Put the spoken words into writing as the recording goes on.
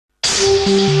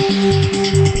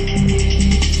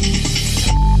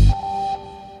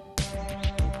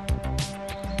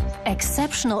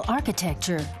exceptional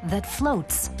architecture that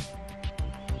floats.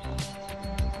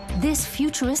 This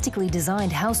futuristically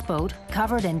designed houseboat,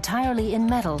 covered entirely in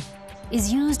metal,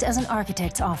 is used as an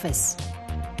architect's office.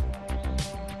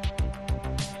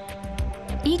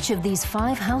 Each of these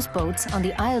 5 houseboats on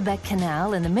the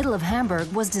Eilbekkanal in the middle of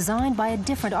Hamburg was designed by a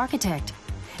different architect.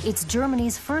 It's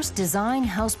Germany's first design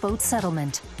houseboat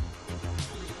settlement.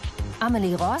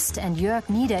 Amelie Rost and Jörg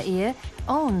Niederehe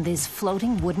own this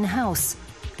floating wooden house.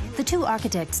 The 2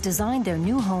 architects designed their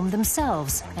new home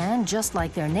themselves and, just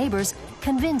like their neighbors,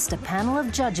 convinced a panel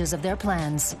of judges of their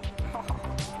plans.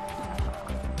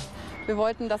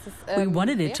 We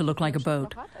wanted it to look like a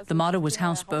boat. The motto was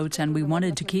houseboats, and we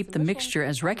wanted to keep the mixture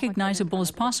as recognizable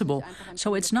as possible,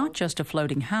 so it's not just a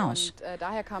floating house.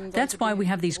 That's why we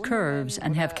have these curves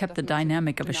and have kept the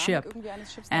dynamic of a ship.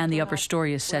 And the upper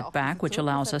story is set back, which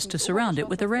allows us to surround it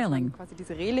with a railing.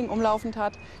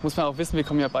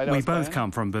 We both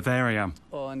come from Bavaria.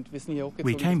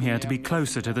 We came here to be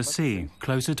closer to the sea,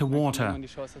 closer to water.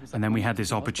 And then we had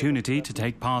this opportunity to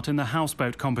take part in the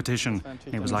houseboat competition.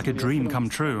 It was like a dream come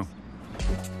true.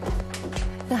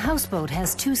 The houseboat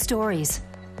has 2 stories.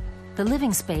 The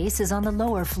living space is on the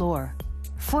lower floor,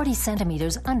 40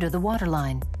 centimeters under the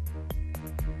waterline.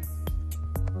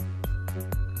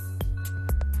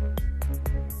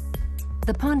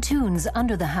 The pontoons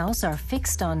under the house are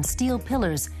fixed on steel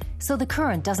pillars, so the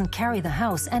current doesn't carry the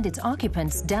house and its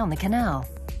occupants down the canal.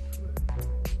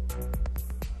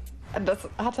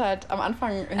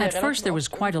 At first there was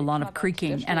quite a lot of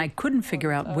creaking, and I couldn't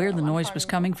figure out where the noise was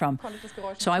coming from.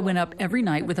 So I went up every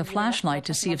night with a flashlight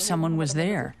to see if someone was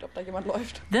there.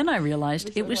 Then I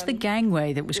realized it was the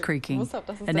gangway that was creaking,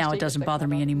 and now it doesn't bother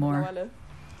me anymore.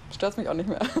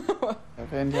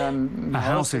 A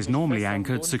house is normally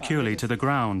anchored securely to the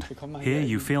ground. Here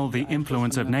you feel the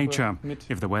influence of nature.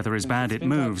 If the weather is bad, it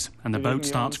moves, and the boat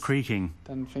starts creaking.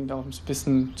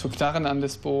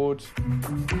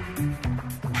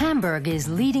 Hamburg is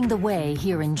leading the way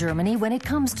here in Germany when it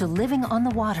comes to living on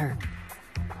the water.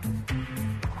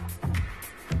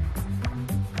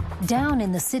 Down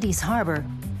in the city's harbor,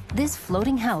 this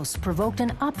floating house provoked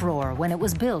an uproar when it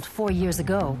was built 4 years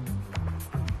ago.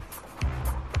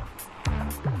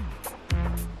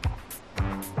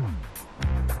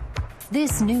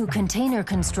 This new container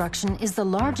construction is the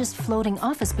largest floating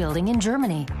office building in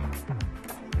Germany.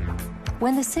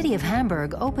 When the city of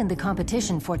Hamburg opened the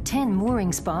competition for 10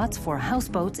 mooring spots for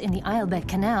houseboats in the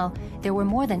Eilbekkanal, there were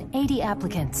more than 80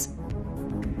 applicants.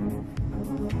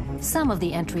 Some of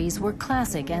the entries were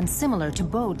classic and similar to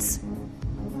boats.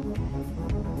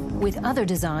 With other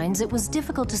designs, it was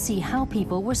difficult to see how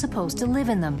people were supposed to live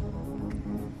in them.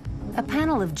 A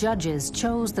panel of judges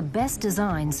chose the best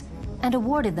designs and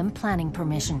awarded them planning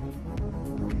permission.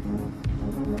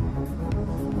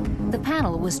 The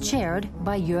panel was chaired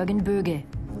by Jürgen Böge.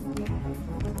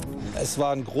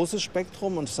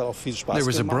 There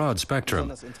was a broad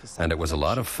spectrum, and it was a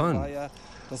lot of fun.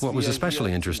 What was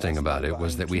especially interesting about it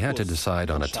was that we had to decide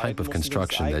on a type of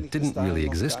construction that didn't really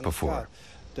exist before.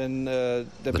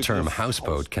 The term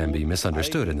houseboat can be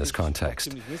misunderstood in this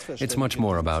context. It's much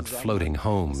more about floating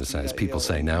homes, as people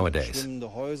say nowadays.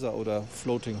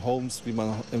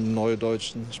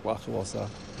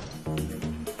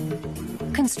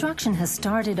 Construction has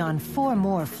started on 4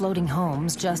 more floating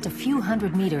homes just a few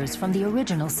hundred meters from the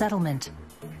original settlement.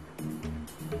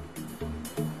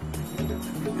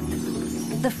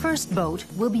 The first boat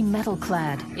will be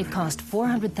metal-clad. It cost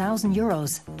 400,000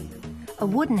 euros. A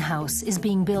wooden house is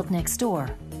being built next door.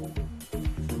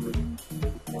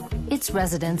 Its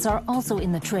residents are also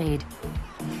in the trade.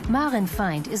 Maren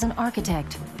Feind is an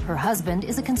architect. Her husband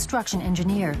is a construction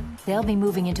engineer. They'll be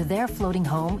moving into their floating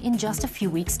home in just a few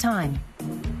weeks' time.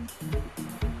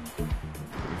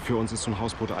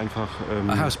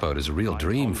 A houseboat is a real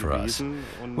dream for us.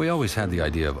 We always had the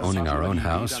idea of owning our own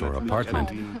house or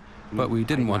apartment, but we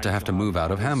didn't want to have to move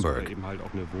out of Hamburg.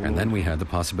 And then we had the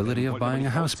possibility of buying a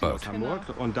houseboat.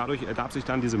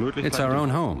 It's our own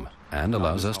home and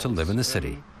allows us to live in the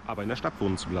city.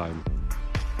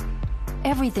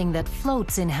 Everything that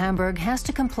floats in Hamburg has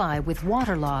to comply with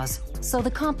water laws, so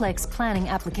the complex planning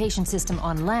application system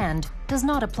on land does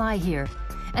not apply here,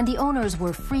 and the owners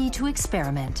were free to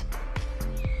experiment.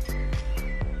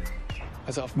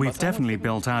 We've definitely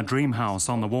built our dream house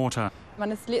on the water.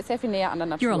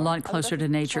 You're a lot closer to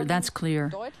nature, that's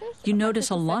clear. You notice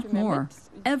a lot more.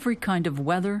 Every kind of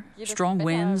weather, strong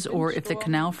winds, or if the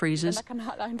canal freezes,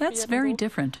 that's very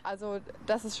different.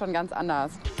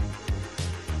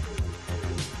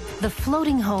 The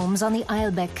floating homes on the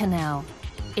Eilbekkanal.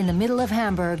 In the middle of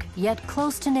Hamburg, yet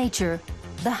close to nature,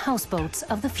 the houseboats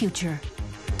of the future.